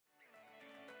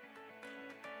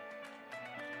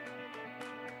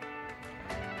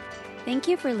Thank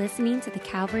you for listening to the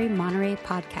Calvary Monterey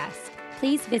podcast.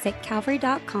 Please visit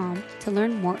calvary.com to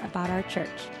learn more about our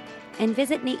church. And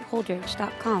visit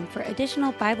nateholdridge.com for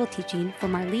additional Bible teaching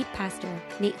from our lead pastor,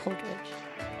 Nate Holdridge.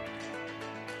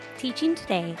 Teaching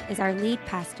today is our lead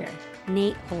pastor,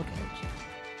 Nate Holdridge.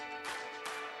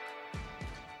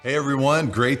 Hey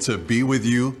everyone, great to be with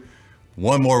you.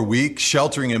 One more week,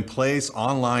 sheltering in place,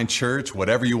 online church,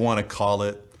 whatever you want to call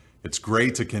it. It's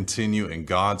great to continue in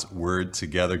God's Word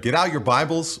together. Get out your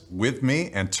Bibles with me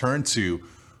and turn to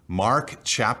Mark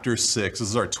chapter 6. This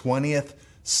is our 20th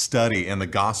study in the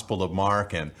Gospel of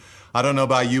Mark. And I don't know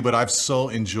about you, but I've so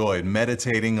enjoyed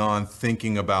meditating on,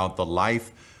 thinking about the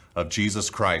life of Jesus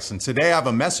Christ. And today I have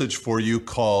a message for you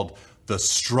called The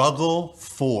Struggle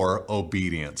for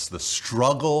Obedience. The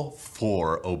Struggle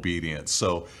for Obedience.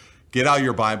 So get out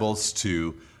your Bibles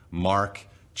to Mark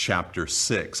chapter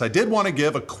 6. I did want to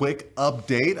give a quick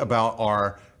update about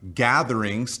our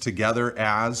gatherings together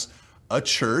as a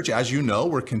church. As you know,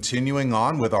 we're continuing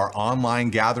on with our online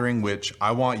gathering, which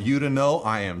I want you to know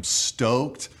I am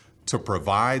stoked to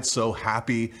provide, so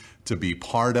happy to be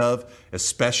part of,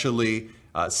 especially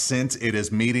since it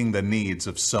is meeting the needs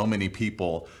of so many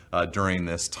people during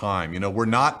this time. You know, we're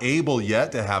not able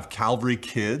yet to have Calvary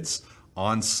Kids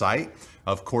on site.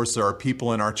 Of course, there are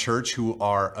people in our church who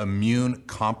are immune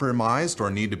compromised or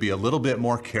need to be a little bit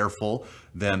more careful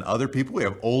than other people. We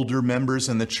have older members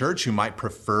in the church who might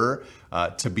prefer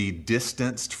to be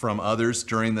distanced from others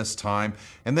during this time.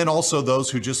 And then also those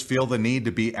who just feel the need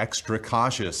to be extra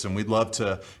cautious. And we'd love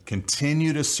to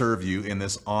continue to serve you in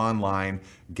this online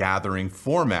gathering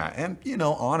format. And, you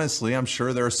know, honestly, I'm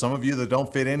sure there are some of you that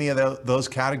don't fit any of those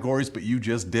categories, but you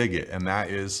just dig it. And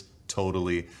that is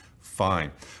totally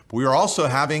fine. But we are also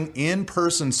having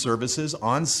in-person services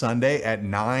on Sunday at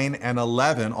 9 and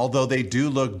 11, although they do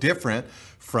look different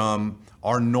from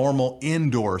our normal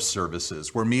indoor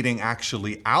services. We're meeting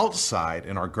actually outside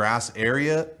in our grass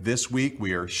area this week.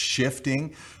 We are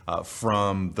shifting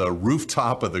from the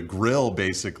rooftop of the grill,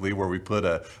 basically, where we put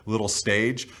a little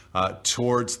stage,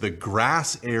 towards the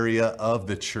grass area of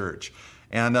the church.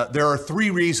 And there are three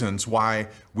reasons why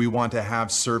we want to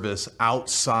have service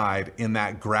outside in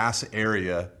that grass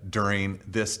area during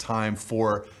this time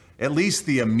for at least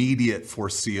the immediate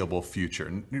foreseeable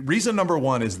future. Reason number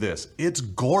one is this: it's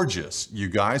gorgeous, you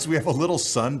guys. We have a little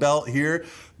sun belt here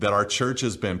that our church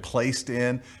has been placed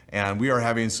in, and we are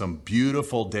having some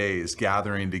beautiful days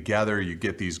gathering together. You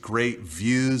get these great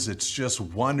views. It's just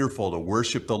wonderful to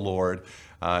worship the Lord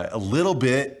a little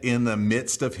bit in the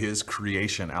midst of His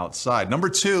creation outside. Number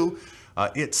two,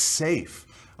 it's safe.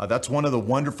 That's one of the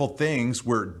wonderful things.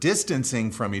 We're distancing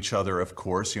from each other, of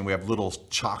course. You know, we have little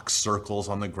chalk circles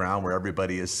on the ground where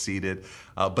everybody is seated.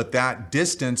 But that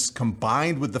distance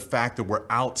combined with the fact that we're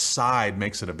outside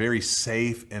makes it a very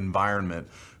safe environment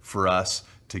for us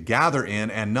to gather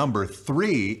in. And number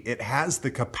three, it has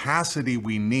the capacity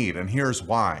we need. And here's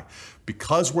why.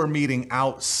 Because we're meeting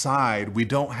outside, we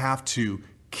don't have to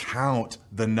count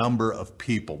the number of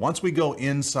people. Once we go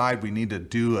inside, we need to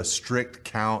do a strict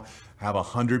count, have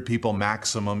 100 people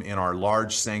maximum in our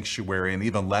large sanctuary, and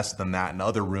even less than that in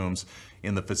other rooms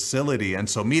in the facility. And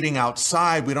so meeting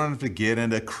outside, we don't have to get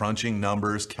into crunching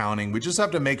numbers, counting. We just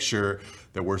have to make sure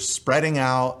that we're spreading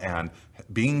out and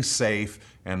being safe,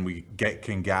 and we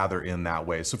can gather in that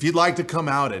way. So if you'd like to come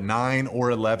out at 9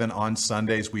 or 11 on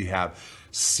Sundays, we have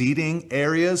seating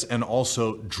areas and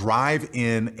also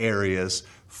drive-in areas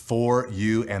for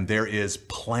you, and there is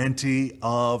plenty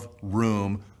of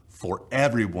room for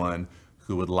everyone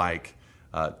who would like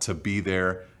to be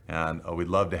there, and we'd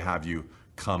love to have you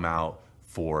come out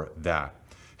for that.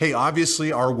 Hey,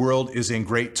 obviously our world is in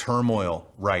great turmoil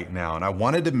right now, and I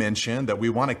wanted to mention that we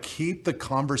want to keep the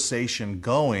conversation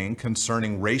going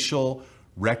concerning racial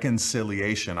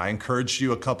reconciliation. I encouraged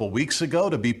you a couple weeks ago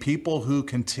to be people who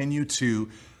continue to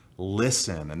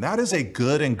listen, and that is a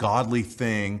good and godly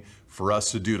thing for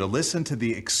us to do, to listen to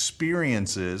the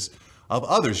experiences of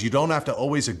others. You don't have to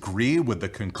always agree with the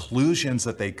conclusions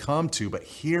that they come to, but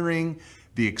hearing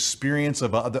the experience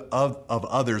of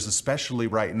others, especially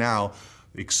right now,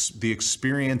 the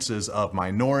experiences of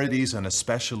minorities, and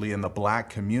especially in the Black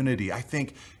community, I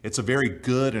think it's a very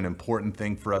good and important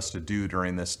thing for us to do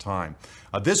during this time.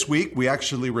 This week, we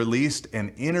actually released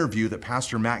an interview that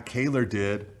Pastor Matt Kaler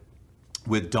did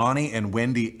with Donnie and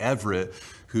Wendy Everett,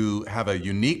 who have a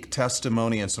unique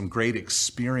testimony and some great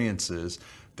experiences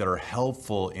that are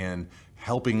helpful in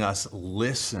helping us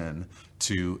listen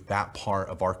to that part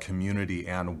of our community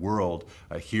and world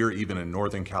here, even in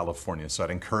Northern California. So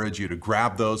I'd encourage you to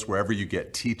grab those wherever you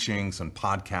get teachings and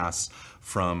podcasts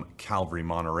from Calvary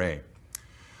Monterey.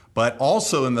 But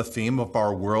also in the theme of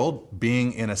our world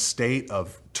being in a state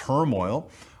of turmoil,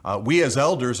 we as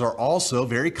elders are also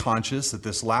very conscious that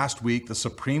this last week the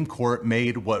Supreme Court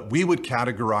made what we would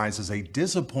categorize as a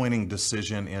disappointing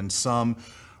decision in some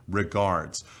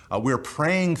regards. We're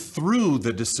praying through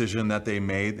the decision that they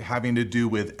made having to do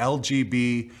with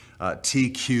LGBTQ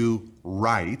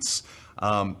rights.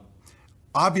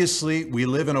 Obviously, we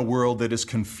live in a world that is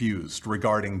confused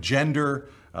regarding gender,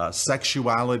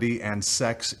 sexuality, and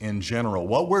sex in general.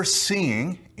 What we're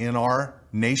seeing in our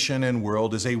nation and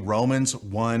world is a Romans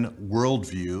 1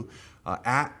 worldview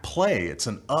at play. It's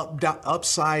an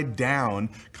upside down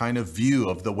kind of view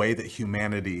of the way that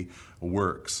humanity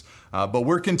works. But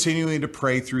we're continuing to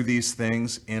pray through these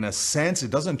things. In a sense,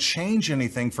 it doesn't change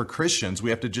anything for Christians. We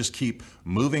have to just keep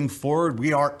moving forward.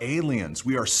 We are aliens.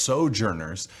 We are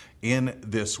sojourners in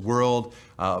this world,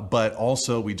 but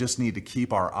also we just need to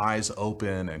keep our eyes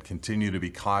open and continue to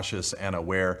be cautious and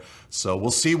aware. So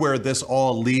we'll see where this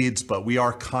all leads, but we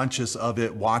are conscious of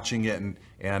it, watching it,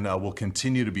 and we'll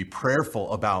continue to be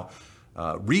prayerful about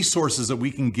resources that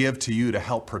we can give to you to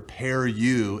help prepare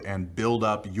you and build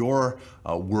up your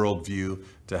worldview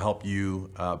to help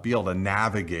you be able to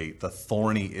navigate the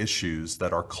thorny issues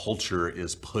that our culture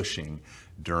is pushing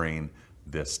during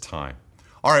this time.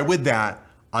 All right, with that,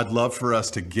 I'd love for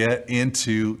us to get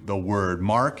into the Word.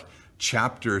 Mark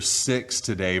chapter 6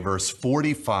 today, verse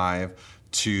 45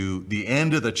 to the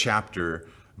end of the chapter,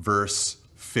 verse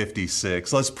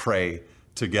 56. Let's pray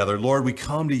together. Lord, we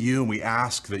come to you and we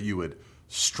ask that you would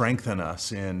strengthen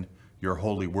us in your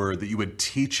holy word, that you would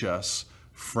teach us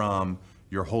from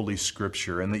your holy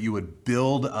scripture, and that you would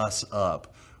build us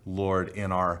up, Lord,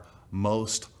 in our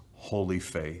most holy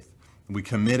faith. We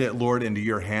commit it, Lord, into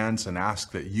your hands and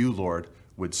ask that you, Lord,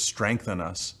 would strengthen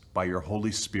us by your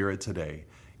Holy Spirit today.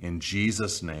 In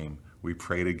Jesus' name, we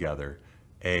pray together.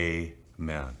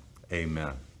 Amen.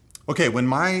 Amen. Okay, when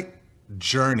my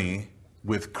journey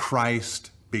with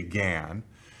Christ began,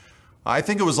 I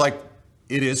think it was like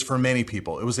it is for many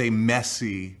people. It was a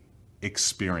messy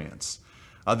experience.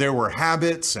 There were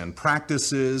habits and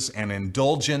practices and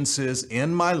indulgences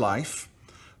in my life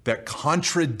that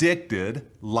contradicted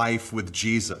life with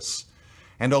Jesus.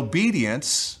 And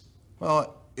obedience,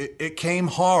 well, it came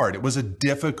hard. It was a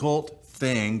difficult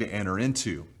thing to enter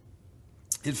into.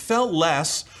 It felt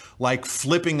less like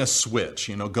flipping a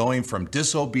switch, going from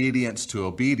disobedience to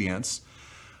obedience,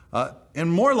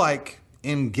 and more like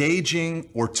engaging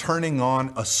or turning on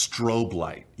a strobe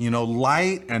light,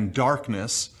 light and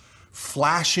darkness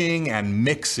flashing and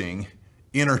mixing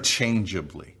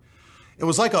interchangeably. It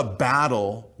was like a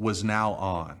battle was now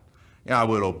on. I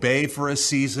would obey for a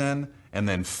season and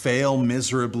then fail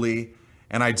miserably,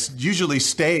 and I'd usually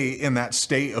stay in that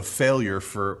state of failure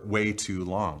for way too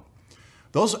long.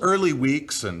 Those early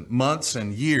weeks and months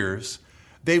and years,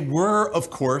 they were, of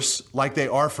course, like they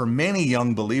are for many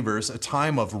young believers, a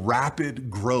time of rapid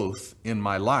growth in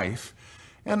my life.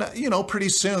 And, pretty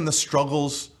soon the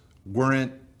struggles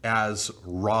weren't as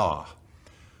raw.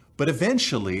 But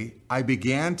eventually, I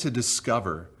began to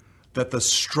discover that the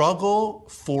struggle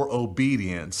for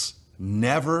obedience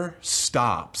never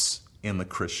stops in the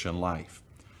Christian life.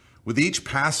 With each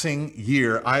passing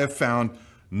year, I have found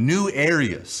new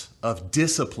areas of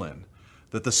discipline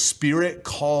that the Spirit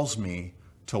calls me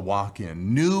to walk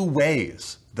in, new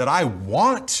ways that I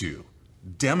want to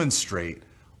demonstrate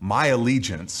my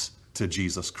allegiance to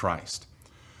Jesus Christ.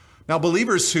 Now,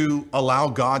 believers who allow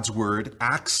God's word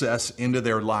access into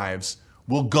their lives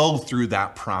will go through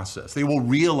that process. They will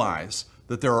realize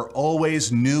that there are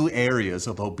always new areas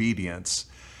of obedience,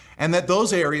 and that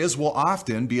those areas will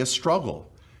often be a struggle.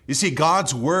 You see,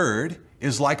 God's word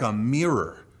is like a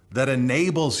mirror that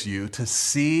enables you to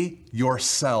see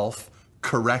yourself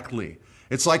correctly.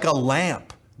 It's like a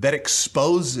lamp that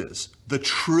exposes the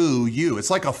true you. It's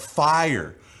like a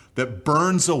fire that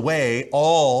burns away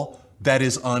all that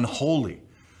is unholy.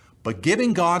 But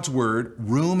giving God's word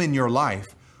room in your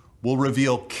life will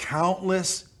reveal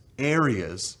countless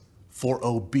areas for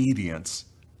obedience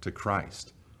to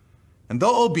Christ. And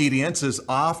though obedience is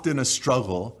often a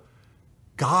struggle,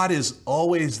 God is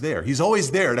always there. He's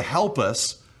always there to help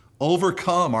us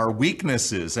overcome our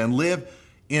weaknesses and live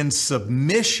in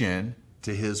submission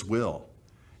to His will.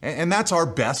 And that's our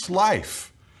best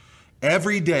life.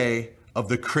 Every day of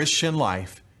the Christian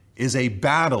life is a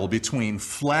battle between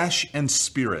flesh and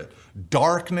spirit,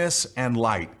 darkness and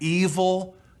light,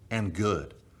 evil and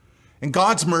good. And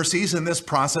God's mercies in this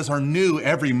process are new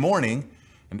every morning,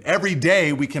 and every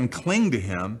day we can cling to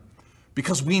Him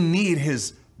because we need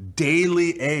His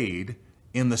daily aid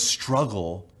in the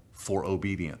struggle for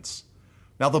obedience.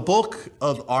 Now, the book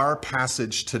of our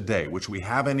passage today, which we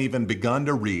haven't even begun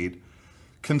to read,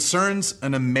 concerns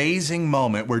an amazing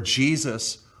moment where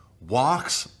Jesus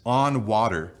walks on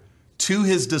water to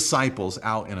his disciples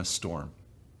out in a storm.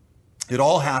 It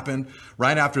all happened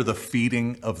right after the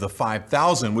feeding of the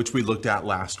 5,000, which we looked at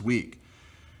last week.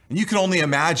 And you can only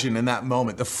imagine in that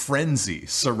moment the frenzy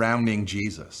surrounding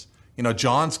Jesus. You know,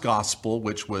 John's gospel,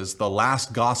 which was the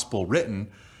last gospel written,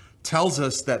 tells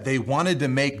us that they wanted to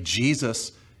make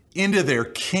Jesus into their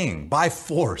king by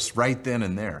force right then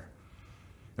and there.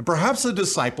 And perhaps the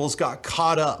disciples got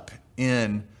caught up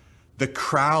in the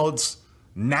crowd's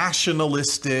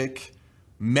nationalistic,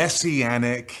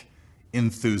 messianic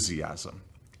enthusiasm.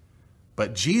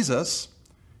 But Jesus,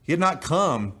 he had not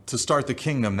come to start the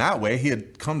kingdom that way. He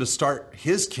had come to start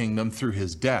his kingdom through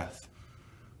his death.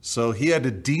 So he had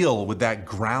to deal with that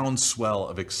groundswell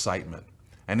of excitement.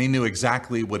 And he knew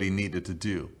exactly what he needed to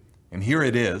do. And here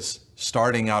it is,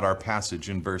 starting out our passage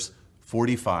in verse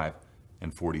 45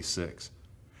 and 46.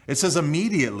 It says,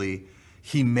 immediately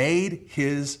he made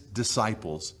his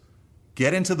disciples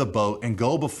get into the boat and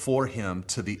go before him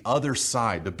to the other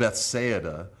side, to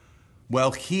Bethsaida,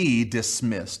 while he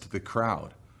dismissed the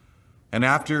crowd. And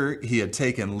after he had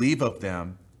taken leave of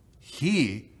them,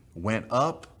 he went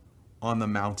up on the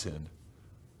mountain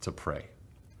to pray.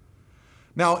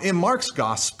 Now, in Mark's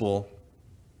gospel,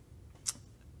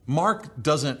 Mark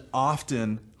doesn't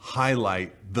often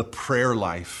highlight the prayer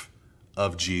life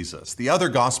of Jesus. The other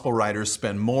gospel writers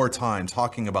spend more time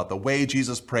talking about the way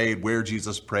Jesus prayed, where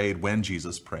Jesus prayed, when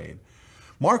Jesus prayed.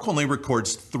 Mark only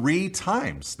records 3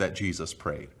 times that Jesus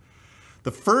prayed.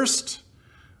 The first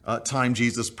time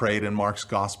Jesus prayed in Mark's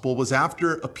gospel was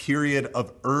after a period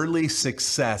of early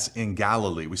success in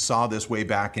Galilee. We saw this way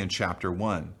back in chapter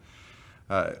 1.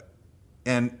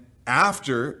 And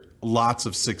after lots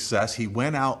of success, he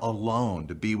went out alone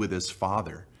to be with his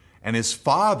Father. And his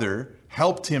Father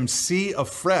helped him see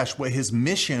afresh what his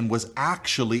mission was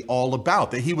actually all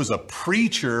about, that he was a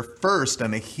preacher first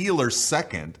and a healer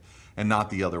second, and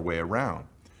not the other way around.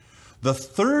 The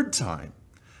third time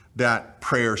that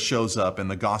prayer shows up in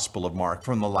the Gospel of Mark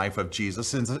from the life of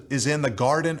Jesus is in the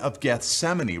Garden of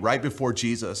Gethsemane, right before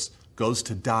Jesus goes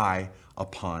to die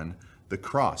upon the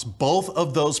cross. Both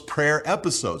of those prayer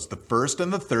episodes, the first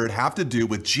and the third, have to do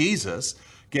with Jesus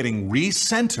getting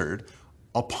recentered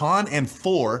upon and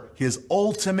for his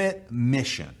ultimate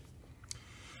mission.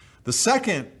 The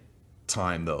second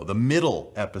time, though, the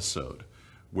middle episode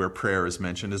where prayer is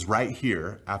mentioned, is right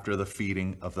here after the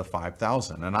feeding of the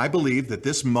 5,000. And I believe that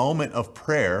this moment of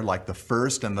prayer, like the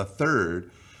first and the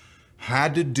third,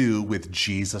 had to do with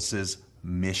Jesus's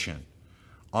mission.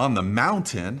 On the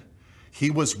mountain, he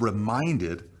was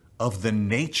reminded of the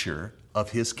nature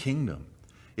of his kingdom.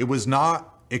 It was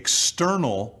not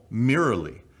external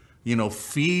merely,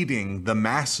 feeding the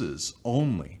masses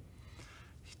only.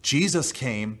 Jesus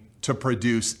came to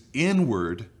produce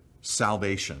inward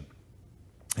salvation.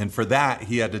 And for that,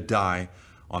 he had to die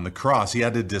on the cross. He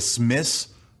had to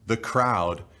dismiss the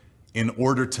crowd in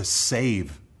order to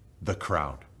save the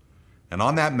crowd. And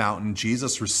on that mountain,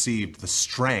 Jesus received the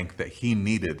strength that he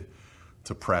needed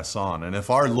to press on. And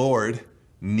if our Lord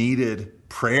needed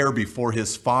prayer before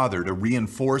his Father to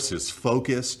reinforce his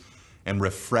focus and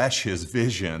refresh his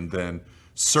vision, then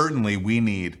certainly we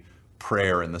need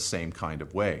prayer in the same kind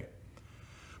of way.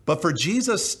 But for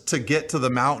Jesus to get to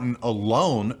the mountain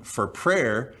alone for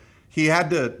prayer, he had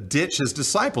to ditch his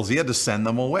disciples. He had to send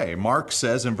them away. Mark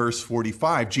says in verse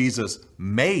 45, Jesus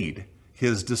made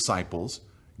his disciples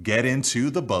get into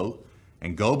the boat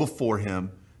and go before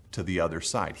him to the other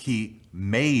side. He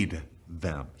made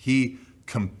them. He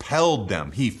compelled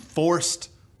them. He forced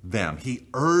them. He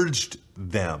urged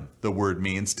them, the word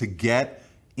means, to get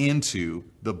into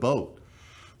the boat.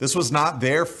 This was not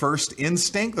their first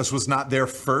instinct. This was not their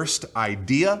first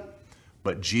idea,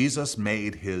 but Jesus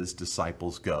made his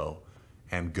disciples go,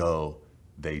 and go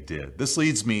they did. This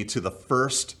leads me to the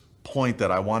first point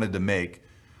that I wanted to make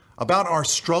about our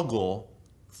struggle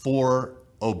for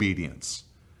obedience.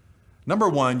 Number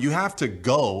one, you have to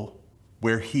go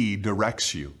where he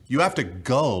directs you. You have to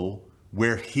go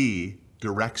where he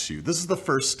directs you. This is the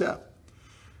first step.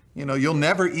 You'll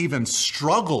never even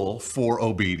struggle for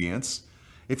obedience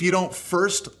if you don't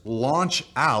first launch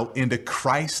out into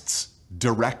Christ's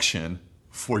direction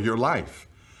for your life.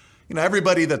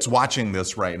 Everybody that's watching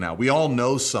this right now, we all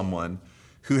know someone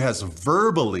who has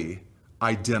verbally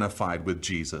identified with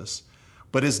Jesus,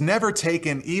 but has never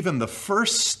taken even the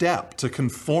first step to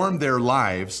conform their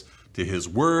lives to his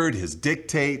word, his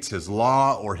dictates, his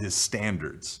law, or his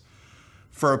standards.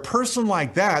 For a person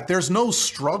like that, there's no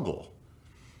struggle.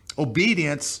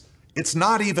 Obedience it's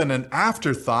not even an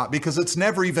afterthought because it's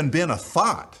never even been a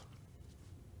thought.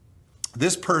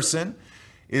 This person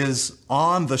is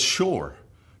on the shore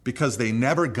because they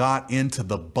never got into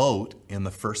the boat in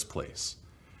the first place.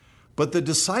 But the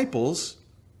disciples,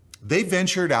 they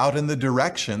ventured out in the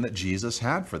direction that Jesus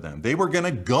had for them. They were going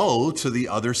to go to the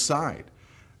other side.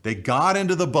 They got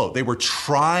into the boat. They were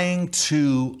trying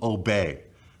to obey.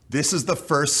 This is the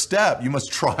first step. You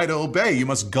must try to obey. You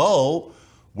must go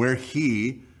where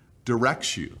he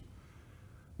directs you.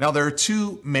 Now, there are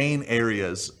two main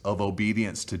areas of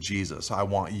obedience to Jesus I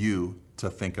want you to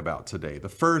think about today. The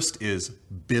first is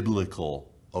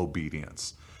biblical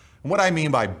obedience. And what I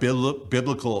mean by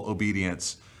biblical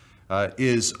obedience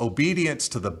is obedience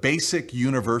to the basic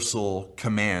universal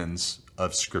commands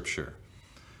of Scripture.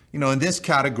 You know, in this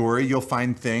category, you'll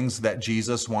find things that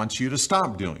Jesus wants you to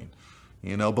stop doing.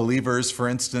 You know, believers, for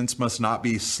instance, must not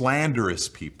be slanderous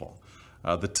people.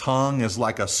 The tongue is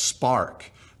like a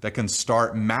spark that can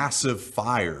start massive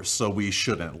fires. So we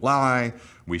shouldn't lie,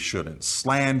 we shouldn't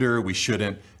slander, we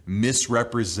shouldn't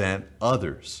misrepresent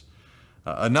others.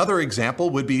 Another example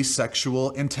would be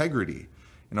sexual integrity.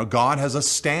 You know, God has a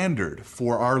standard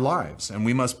for our lives, and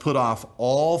we must put off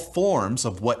all forms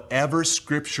of whatever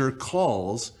Scripture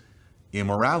calls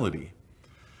immorality.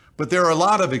 But there are a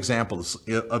lot of examples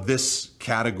of this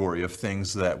category of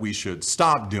things that we should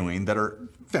stop doing that are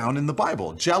found in the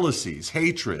Bible. Jealousies,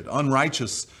 hatred,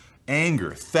 unrighteous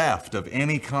anger, theft of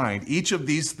any kind. Each of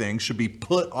these things should be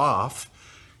put off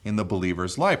in the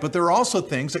believer's life. But there are also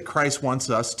things that Christ wants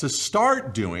us to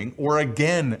start doing or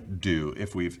again do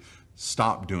if we've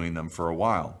stopped doing them for a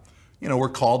while. You know, we're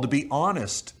called to be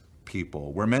honest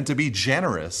people. We're meant to be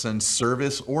generous and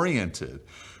service-oriented.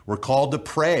 We're called to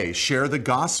pray, share the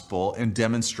gospel, and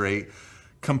demonstrate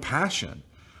compassion.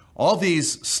 All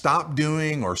these stop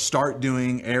doing or start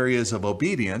doing areas of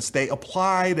obedience, they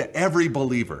apply to every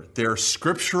believer. They're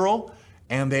scriptural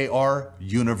and they are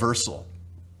universal.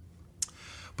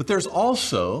 But there's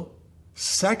also,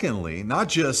 secondly, not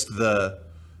just the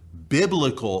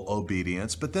biblical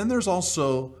obedience, but then there's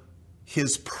also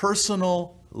his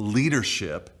personal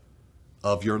leadership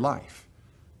of your life.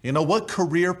 You know, what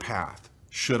career path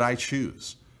should I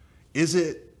choose? Is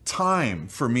it time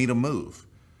for me to move?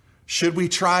 Should we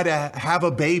try to have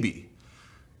a baby?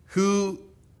 Who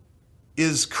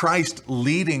is Christ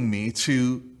leading me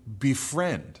to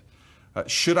befriend?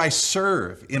 Should I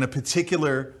serve in a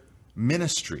particular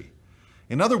ministry?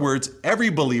 In other words, every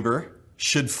believer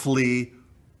should flee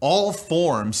all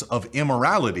forms of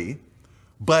immorality,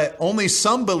 but only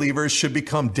some believers should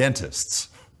become dentists,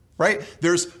 right?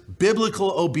 There's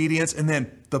biblical obedience and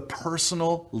then the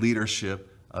personal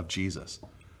leadership of Jesus.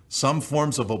 Some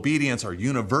forms of obedience are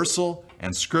universal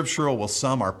and scriptural, while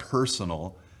some are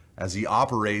personal as he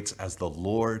operates as the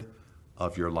Lord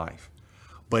of your life.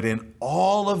 But in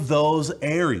all of those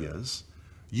areas,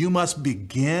 you must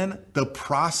begin the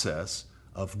process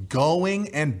of going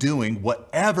and doing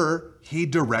whatever he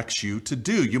directs you to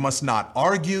do. You must not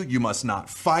argue. You must not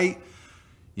fight.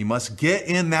 You must get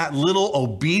in that little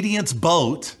obedience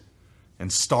boat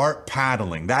and start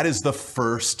paddling. That is the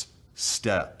first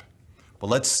step. But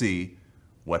let's see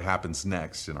what happens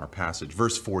next in our passage.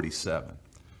 Verse 47.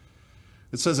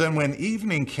 It says, "And when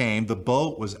evening came, the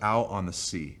boat was out on the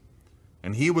sea,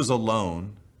 and he was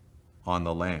alone on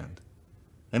the land.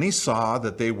 And he saw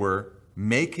that they were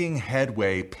making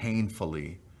headway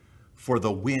painfully, for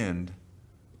the wind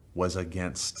was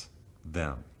against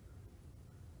them."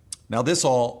 Now, this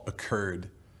all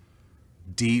occurred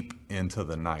deep into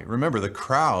the night. Remember, the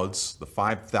crowds, the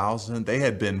 5,000, they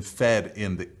had been fed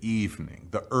in the evening,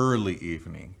 the early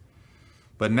evening.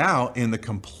 But now, in the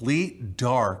complete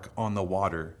dark on the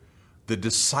water, the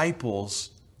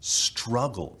disciples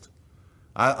struggled.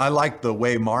 I like the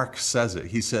way Mark says it.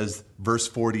 He says, verse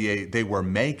 48, they were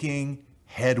making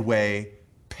headway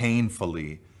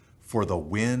painfully, for the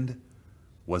wind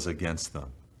was against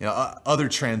them. You know, other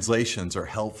translations are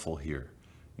helpful here.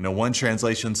 You know, one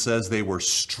translation says they were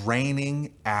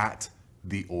straining at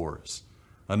the oars.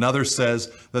 Another says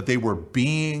that they were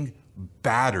being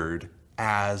battered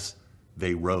as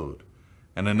they rowed.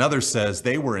 And another says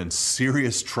they were in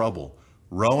serious trouble,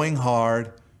 rowing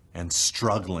hard and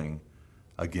struggling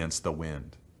against the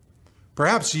wind.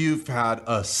 Perhaps you've had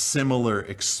a similar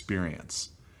experience.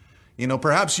 You know,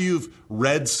 perhaps you've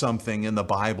read something in the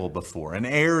Bible before, an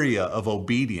area of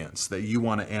obedience that you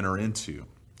want to enter into,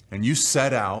 and you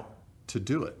set out to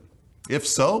do it. If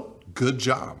so, good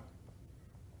job.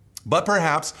 But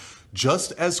perhaps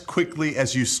just as quickly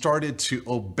as you started to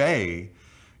obey,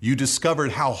 you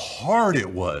discovered how hard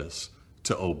it was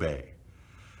to obey.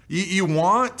 You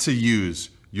want to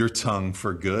use your tongue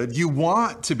for good. You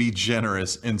want to be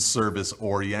generous and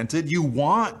service-oriented. You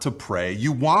want to pray.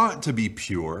 You want to be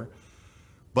pure,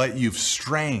 but you've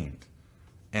strained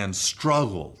and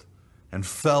struggled and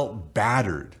felt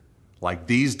battered like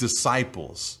these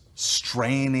disciples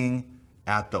straining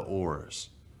at the oars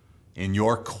in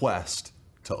your quest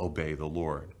to obey the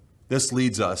Lord. This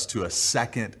leads us to a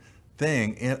second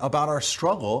thing about our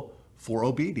struggle for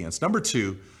obedience. Number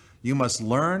two, you must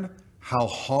learn how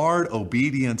hard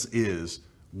obedience is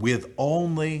with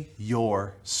only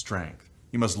your strength.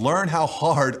 You must learn how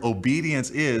hard obedience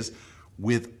is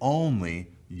with only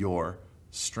your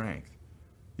strength.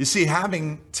 You see,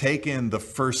 having taken the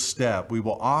first step, we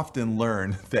will often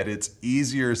learn that it's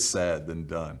easier said than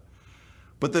done.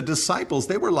 But the disciples,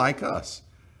 they were like us.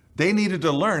 They needed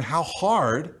to learn how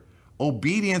hard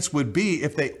obedience would be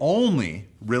if they only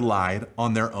relied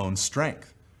on their own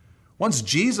strength. Once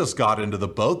Jesus got into the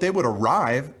boat, they would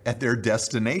arrive at their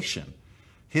destination.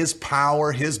 His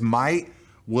power, his might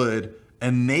would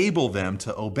enable them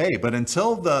to obey. But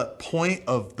until the point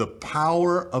of the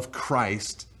power of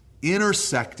Christ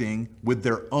intersecting with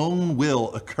their own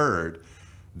will occurred,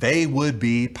 they would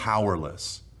be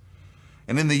powerless.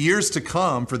 And in the years to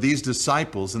come for these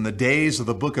disciples, in the days of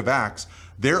the book of Acts,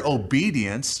 their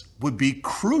obedience would be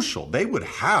crucial. They would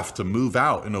have to move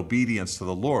out in obedience to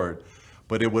the Lord,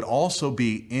 but it would also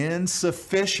be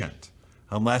insufficient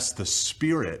unless the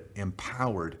Spirit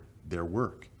empowered their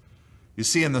work. You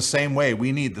see, in the same way,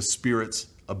 we need the Spirit's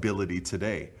ability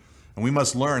today. And we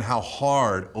must learn how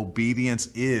hard obedience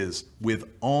is with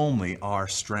only our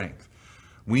strength.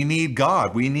 We need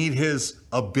God. We need His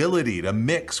ability to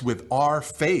mix with our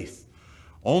faith.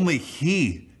 Only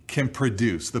He can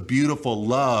produce the beautiful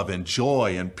love and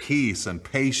joy and peace and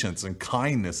patience and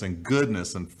kindness and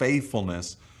goodness and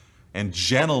faithfulness and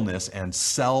gentleness and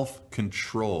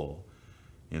self-control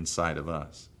inside of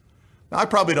us. Now, I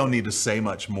probably don't need to say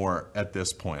much more at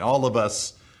this point. All of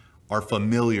us are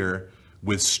familiar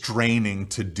with straining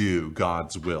to do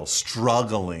God's will,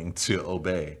 struggling to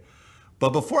obey.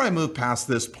 But before I move past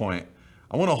this point,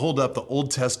 I want to hold up the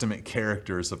Old Testament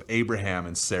characters of Abraham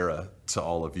and Sarah to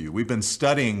all of you. We've been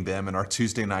studying them in our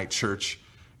Tuesday night church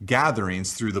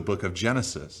gatherings through the book of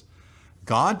Genesis.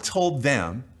 God told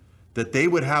them that they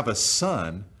would have a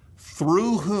son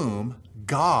through whom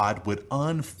God would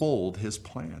unfold His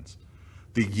plans.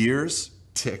 The years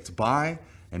ticked by,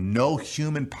 and no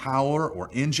human power or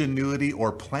ingenuity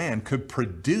or plan could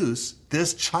produce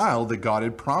this child that God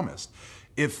had promised.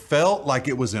 It felt like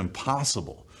it was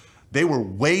impossible. They were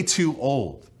way too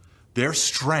old. Their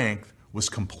strength was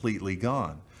completely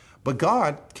gone. But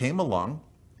God came along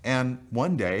and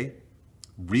one day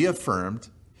reaffirmed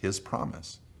His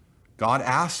promise. God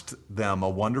asked them a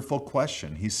wonderful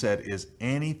question. He said, "Is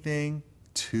anything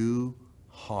too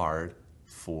hard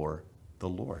for the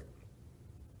Lord?"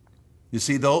 You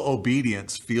see, though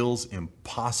obedience feels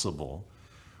impossible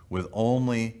with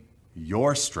only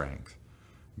your strength,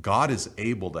 God is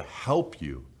able to help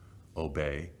you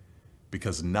obey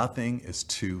because nothing is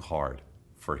too hard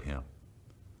for Him.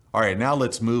 All right, now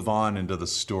let's move on into the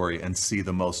story and see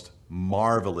the most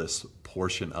marvelous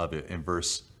portion of it in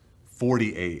verse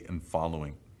 48 and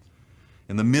following.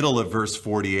 In the middle of verse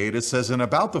 48, it says, "And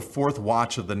about the fourth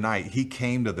watch of the night, He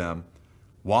came to them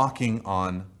walking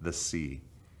on the sea."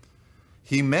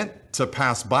 He meant to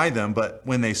pass by them, but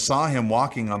when they saw Him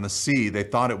walking on the sea, they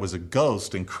thought it was a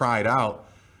ghost and cried out,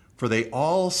 for they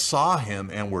all saw Him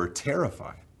and were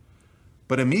terrified.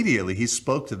 But immediately He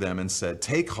spoke to them and said,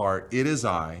 "Take heart, it is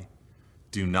I.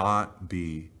 Do not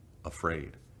be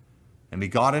afraid." And He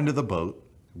got into the boat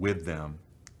with them,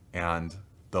 and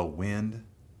the wind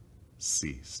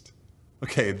ceased.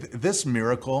 Okay, this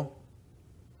miracle,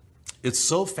 it's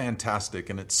so fantastic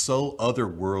and it's so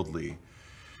otherworldly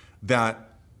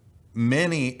that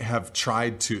many have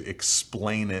tried to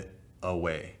explain it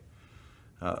away.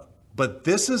 But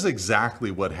this is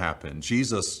exactly what happened.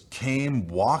 Jesus came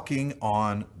walking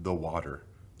on the water.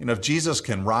 You know, if Jesus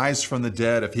can rise from the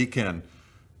dead, if He can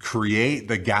create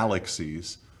the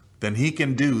galaxies, then He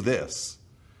can do this.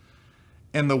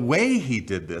 And the way He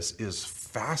did this is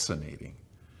fascinating.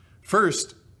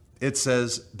 First, it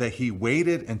says that He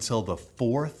waited until the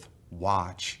fourth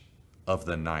watch of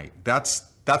the night. That's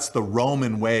the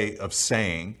Roman way of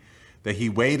saying that He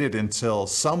waited until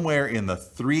somewhere in the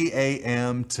 3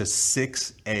 a.m. to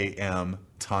 6 a.m.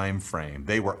 time frame.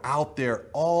 They were out there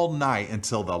all night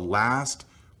until the last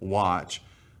watch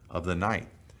of the night.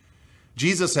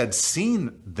 Jesus had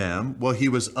seen them while He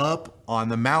was up on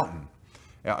the mountain.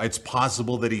 It's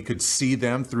possible that He could see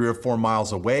them 3 or 4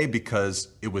 miles away because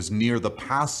it was near the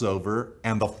Passover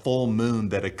and the full moon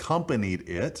that accompanied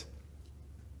it.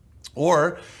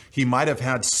 Or he might have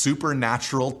had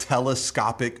supernatural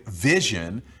telescopic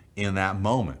vision in that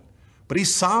moment. But he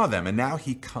saw them, and now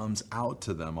he comes out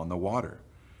to them on the water.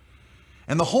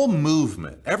 And the whole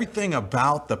movement, everything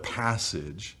about the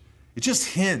passage, it just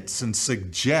hints and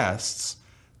suggests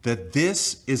that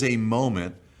this is a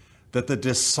moment that the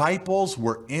disciples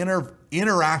were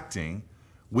interacting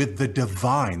with the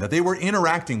divine, that they were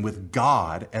interacting with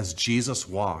God as Jesus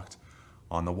walked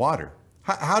on the water.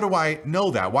 How do I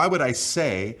know that? Why would I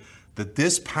say that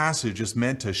this passage is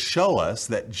meant to show us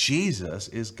that Jesus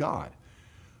is God?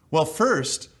 Well,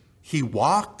 first, he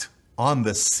walked on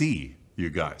the sea, you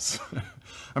guys.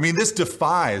 I mean, this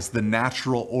defies the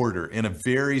natural order in a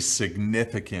very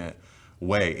significant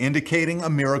way, indicating a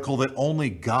miracle that only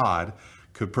God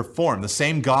could perform. The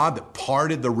same God that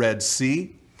parted the Red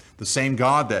Sea, the same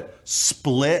God that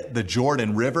split the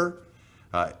Jordan River,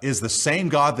 is the same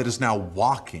God that is now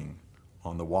walking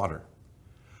on the water.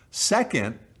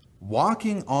 Second,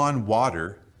 walking on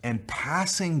water and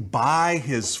passing by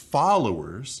his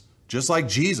followers, just like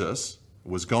Jesus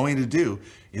was going to do,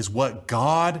 is what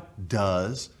God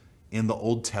does in the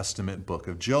Old Testament book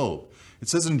of Job. It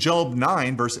says in Job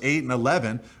 9, verse 8 and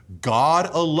 11, God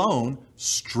alone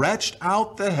stretched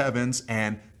out the heavens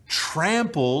and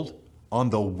trampled on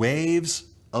the waves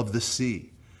of the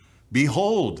sea.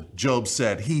 Behold, Job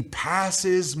said, he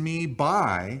passes me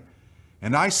by,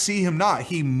 and I see him not.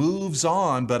 He moves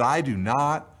on, but I do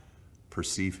not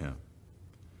perceive him.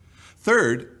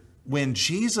 Third, when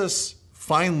Jesus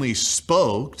finally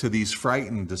spoke to these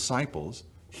frightened disciples,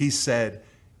 he said,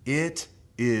 "It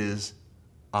is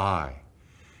I."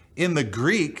 In the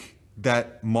Greek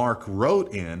that Mark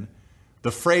wrote in,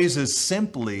 the phrase is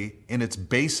simply, in its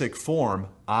basic form,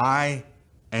 I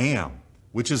am,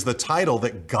 which is the title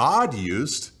that God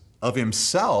used of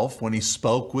himself when he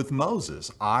spoke with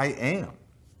Moses. I am.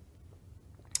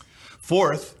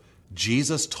 Fourth,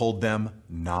 Jesus told them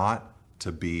not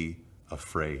to be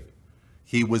afraid.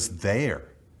 He was there,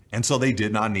 and so they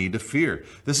did not need to fear.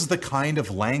 This is the kind of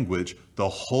language the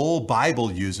whole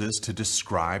Bible uses to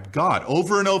describe God.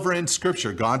 Over and over in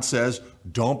Scripture, God says,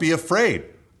 don't be afraid.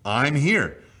 I'm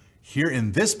here. Here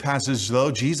in this passage,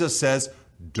 though, Jesus says,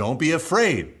 don't be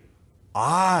afraid.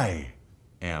 I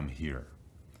am here.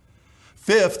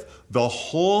 Fifth, the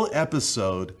whole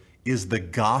episode is the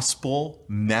gospel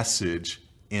message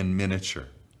in miniature.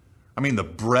 I mean, the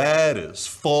bread is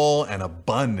full and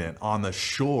abundant on the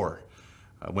shore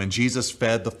when Jesus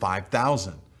fed the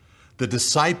 5,000. The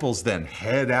disciples then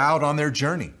head out on their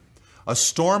journey. A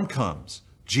storm comes.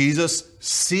 Jesus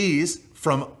sees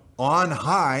from on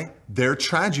high their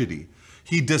tragedy.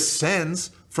 He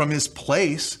descends from his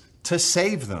place to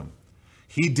save them.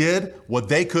 He did what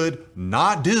they could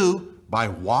not do by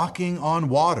walking on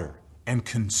water and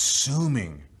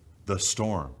consuming the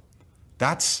storm.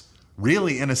 That's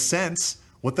really, in a sense,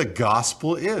 what the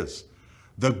gospel is.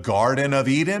 The Garden of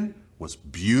Eden was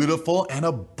beautiful and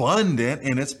abundant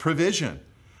in its provision.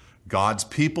 God's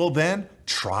people then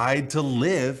tried to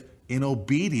live in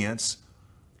obedience,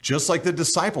 just like the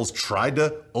disciples tried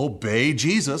to obey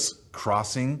Jesus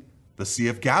crossing the Sea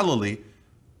of Galilee,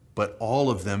 but all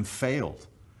of them failed.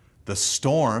 The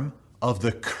storm of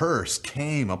the curse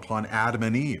came upon Adam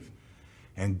and Eve,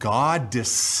 and God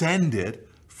descended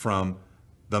from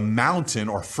the mountain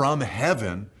or from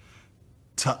heaven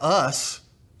to us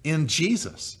in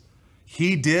Jesus.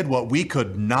 He did what we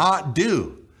could not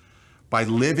do by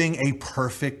living a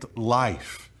perfect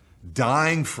life,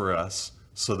 dying for us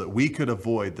so that we could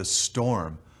avoid the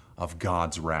storm of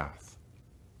God's wrath.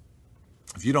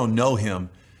 If you don't know him,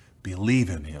 believe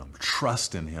in him,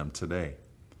 trust in him today.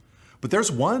 But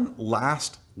there's one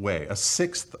last way, a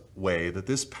sixth way that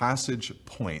this passage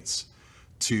points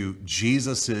to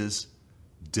Jesus's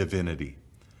divinity.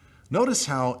 Notice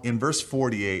how in verse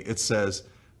 48 it says,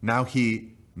 now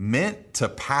he meant to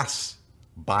pass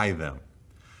by them.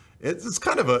 It's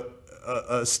kind of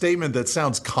a statement that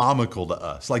sounds comical to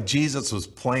us, like Jesus was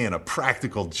playing a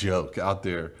practical joke out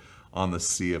there on the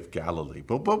Sea of Galilee.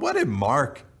 But what did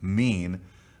Mark mean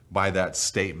by that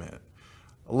statement?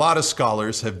 A lot of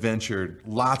scholars have ventured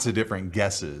lots of different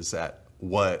guesses at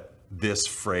what this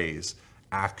phrase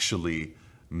actually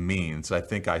means. I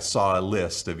think I saw a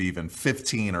list of even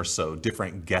 15 or so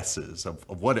different guesses of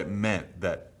what it meant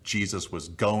that Jesus was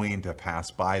going to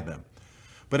pass by them.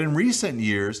 But in recent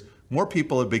years, more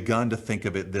people have begun to think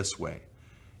of it this way.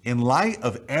 In light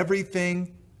of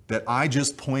everything that I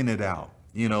just pointed out,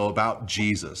 about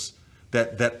Jesus,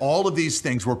 that all of these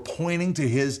things were pointing to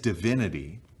his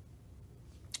divinity,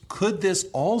 could this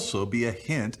also be a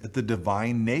hint at the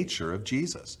divine nature of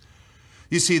Jesus?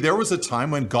 You see, there was a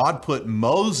time when God put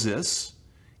Moses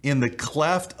in the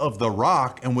cleft of the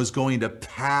rock and was going to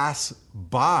pass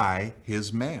by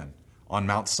his man on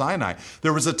Mount Sinai.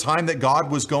 There was a time that God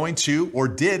was going to, or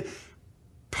did,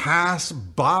 pass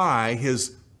by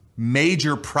his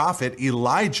major prophet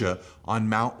Elijah on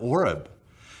Mount Oreb.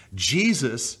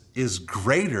 Jesus is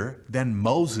greater than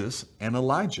Moses and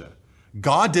Elijah.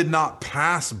 God did not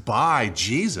pass by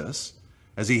Jesus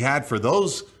as he had for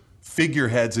those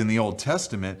figureheads in the Old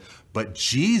Testament, but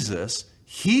Jesus,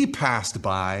 he passed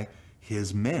by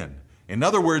his men. In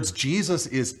other words, Jesus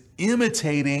is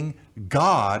imitating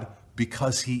God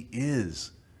because he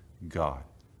is God.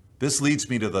 This leads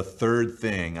me to the third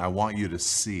thing I want you to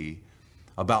see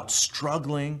about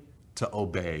struggling to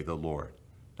obey the Lord.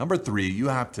 Number 3, you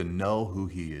have to know who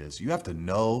he is. You have to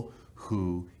know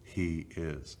who he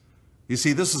is. You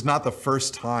see, this is not the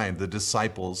first time the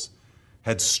disciples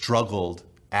had struggled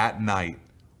at night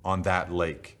on that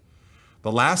lake.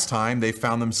 The last time they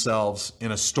found themselves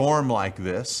in a storm like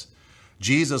this,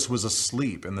 Jesus was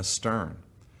asleep in the stern.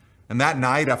 And that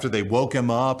night, after they woke him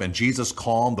up and Jesus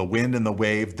calmed the wind and the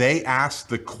wave, they asked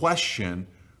the question,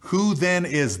 who then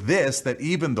is this that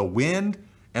even the wind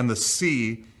and the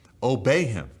sea obey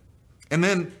him? And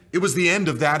then it was the end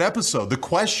of that episode. The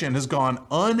question has gone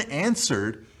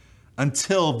unanswered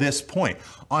until this point.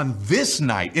 On this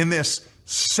night, in this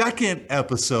second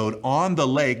episode on the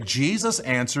lake, Jesus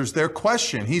answers their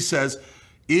question. He says,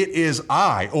 "It is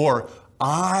I," or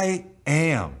 "I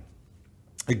am."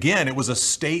 Again, it was a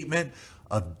statement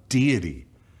of deity.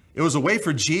 It was a way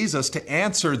for Jesus to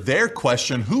answer their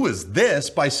question, who is this,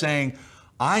 by saying,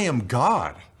 "I am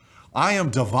God, I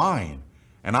am divine,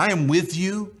 and I am with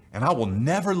you, and I will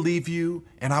never leave you,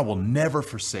 and I will never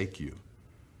forsake you."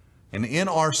 And in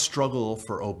our struggle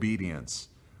for obedience,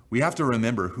 we have to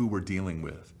remember who we're dealing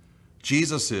with.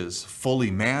 Jesus is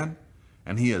fully man,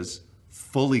 and he is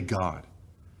fully God.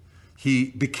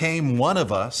 He became one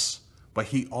of us, but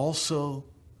he also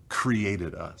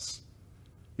created us.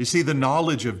 You see, the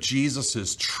knowledge of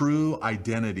Jesus' true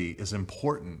identity is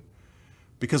important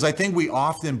because I think we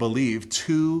often believe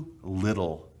too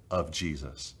little of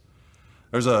Jesus.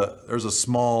 There's a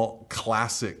small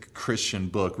classic Christian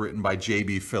book written by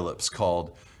J.B. Phillips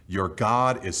called Your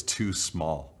God is Too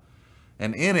Small.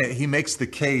 And in it, he makes the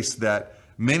case that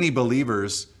many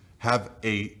believers have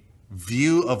a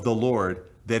view of the Lord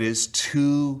that is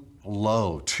too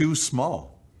low, too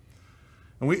small.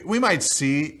 And we might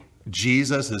see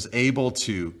Jesus as able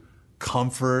to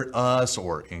comfort us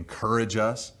or encourage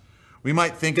us. We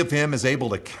might think of him as able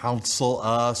to counsel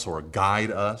us or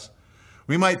guide us.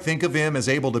 We might think of him as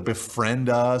able to befriend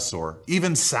us or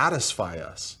even satisfy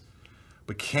us.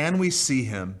 But can we see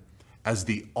him as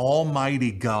the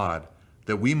Almighty God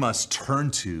that we must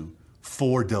turn to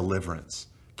for deliverance?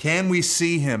 Can we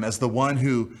see him as the one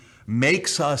who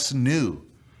makes us new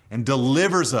and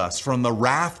delivers us from the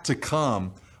wrath to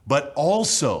come, but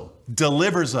also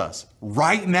delivers us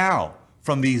right now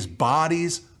from these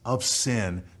bodies of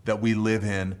sin that we live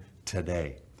in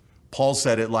today? Paul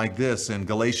said it like this in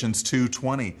Galatians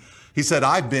 2:20. He said,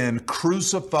 "I've been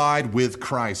crucified with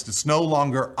Christ. It's no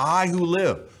longer I who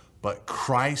live, but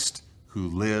Christ who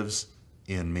lives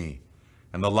in me.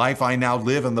 And the life I now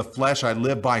live in the flesh, I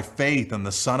live by faith in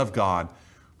the Son of God,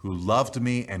 who loved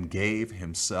me and gave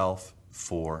himself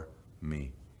for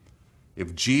me."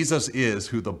 If Jesus is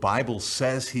who the Bible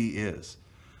says he is,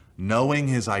 knowing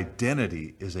his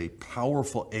identity is a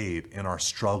powerful aid in our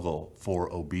struggle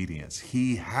for obedience.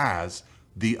 He has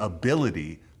the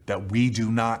ability that we do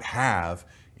not have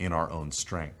in our own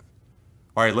strength.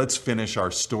 All right, let's finish our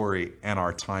story and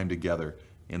our time together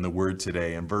in the Word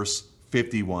today. In verse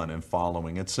 51 and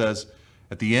following, it says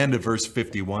at the end of verse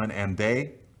 51, "And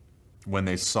they, when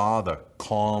they saw the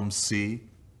calm sea,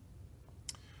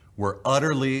 were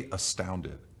utterly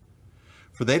astounded,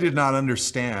 for they did not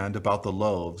understand about the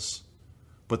loaves,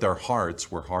 but their hearts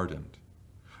were hardened.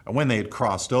 And when they had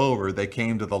crossed over, they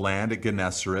came to the land at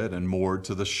Gennesaret and moored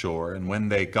to the shore. And when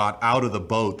they got out of the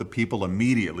boat, the people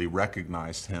immediately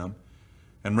recognized him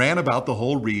and ran about the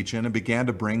whole region and began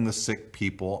to bring the sick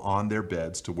people on their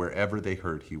beds to wherever they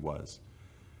heard he was.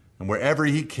 And wherever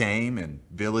he came, in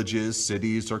villages,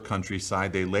 cities, or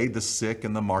countryside, they laid the sick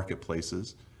in the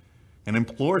marketplaces and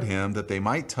implored him that they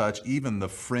might touch even the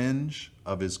fringe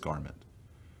of his garment.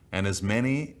 And as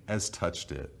many as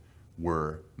touched it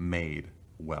were made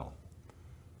well."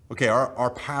 Okay,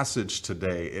 our passage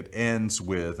today, it ends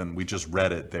with, and we just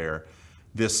read it there,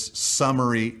 this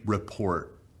summary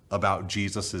report about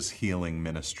Jesus' healing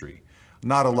ministry.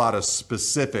 Not a lot of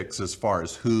specifics as far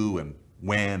as who and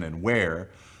when and where,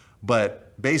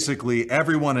 But basically,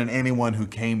 everyone and anyone who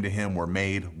came to him were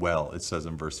made well, it says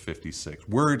in verse 56.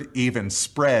 Word even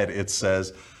spread, it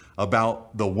says,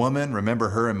 about the woman, remember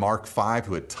her in Mark 5,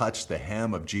 who had touched the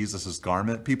hem of Jesus'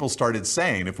 garment? People started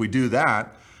saying, if we do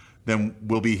that, then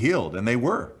we'll be healed. And they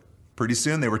were. Pretty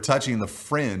soon they were touching the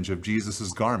fringe of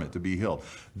Jesus' garment to be healed.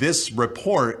 This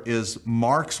report is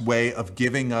Mark's way of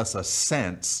giving us a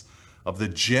sense of the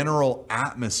general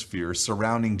atmosphere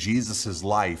surrounding Jesus'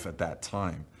 life at that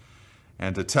time,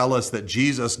 and to tell us that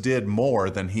Jesus did more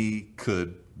than he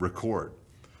could record.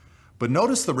 But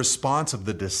notice the response of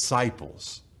the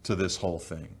disciples to this whole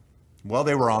thing. Well,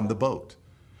 they were on the boat.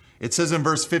 It says in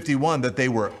verse 51 that they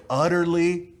were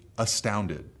utterly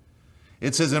astounded.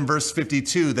 It says in verse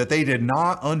 52 that they did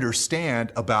not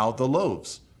understand about the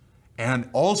loaves. And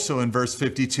also in verse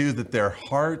 52 that their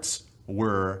hearts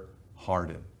were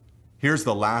hardened. Here's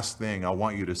the last thing I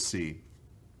want you to see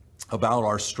about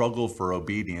our struggle for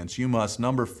obedience. You must,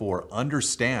 number 4,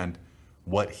 understand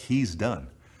what he's done.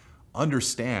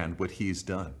 Understand what he's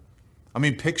done. I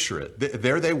mean, picture it.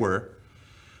 There they were.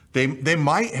 They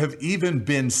might have even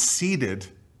been seated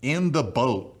in the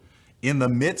boat in the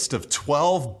midst of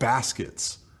 12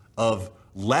 baskets of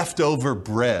leftover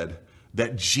bread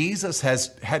that Jesus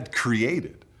had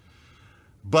created.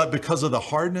 But because of the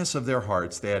hardness of their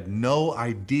hearts, they had no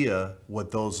idea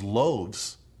what those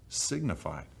loaves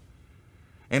signified.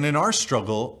 And in our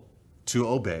struggle to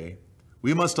obey,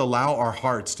 we must allow our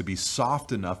hearts to be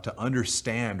soft enough to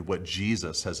understand what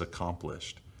Jesus has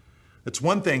accomplished. It's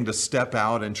one thing to step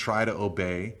out and try to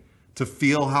obey, to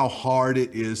feel how hard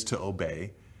it is to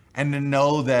obey, and to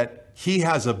know that he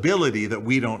has ability that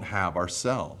we don't have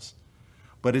ourselves.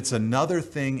 But it's another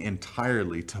thing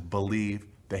entirely to believe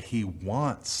that he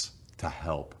wants to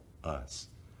help us.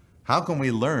 How can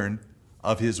we learn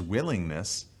of his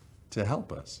willingness to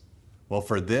help us? Well,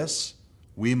 for this,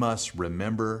 we must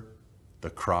remember the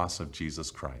cross of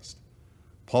Jesus Christ.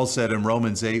 Paul said in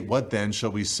Romans 8, "What then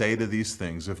shall we say to these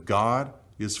things? If God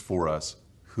is for us,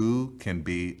 who can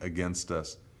be against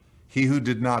us? He who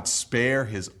did not spare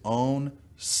his own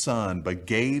son, but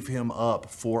gave him up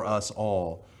for us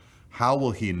all, how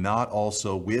will he not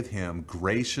also with him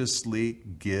graciously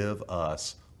give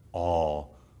us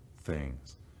all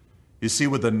things?" You see,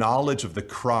 with the knowledge of the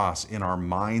cross in our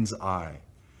mind's eye,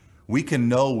 we can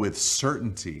know with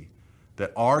certainty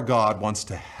that our God wants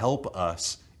to help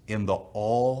us in the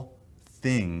all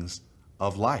things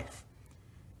of life,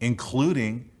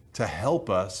 including to help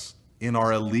us in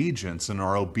our allegiance and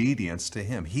our obedience to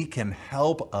him. He can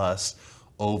help us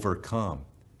overcome.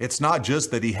 It's not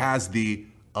just that he has the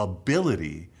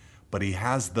ability, but he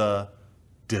has the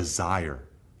desire.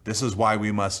 This is why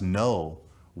we must know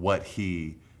what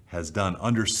he has done,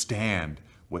 understand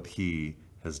what he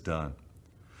has done.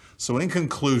 So in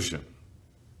conclusion,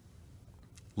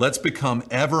 let's become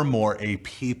ever more a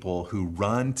people who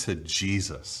run to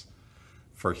Jesus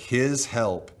for his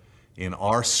help in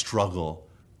our struggle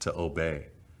to obey.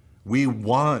 We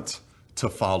want to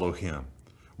follow him.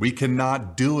 We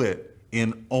cannot do it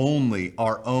in only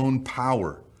our own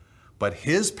power, but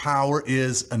his power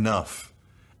is enough.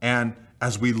 And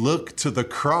as we look to the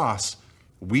cross,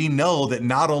 we know that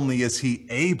not only is he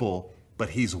able, but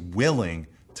he's willing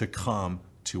to come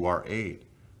to our aid.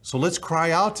 So let's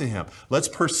cry out to him. Let's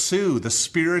pursue the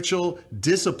spiritual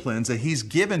disciplines that he's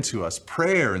given to us: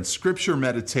 prayer and scripture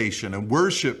meditation and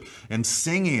worship and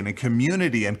singing and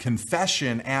community and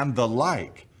confession and the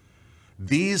like.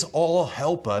 These all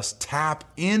help us tap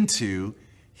into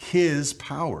his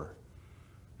power.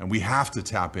 And we have to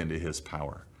tap into his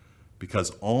power,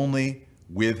 because only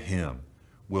with him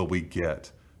will we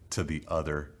get to the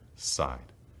other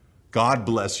side. God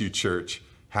bless you, church.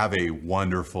 Have a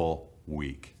wonderful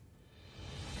week.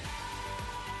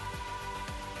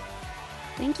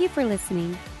 Thank you for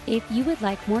listening. If you would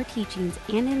like more teachings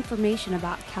and information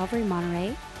about Calvary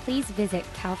Monterey, please visit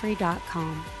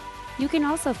calvary.com. You can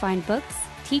also find books,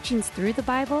 teachings through the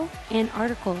Bible, and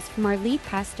articles from our lead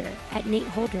pastor at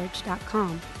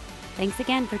nateholdridge.com. Thanks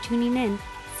again for tuning in.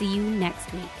 See you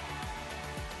next week.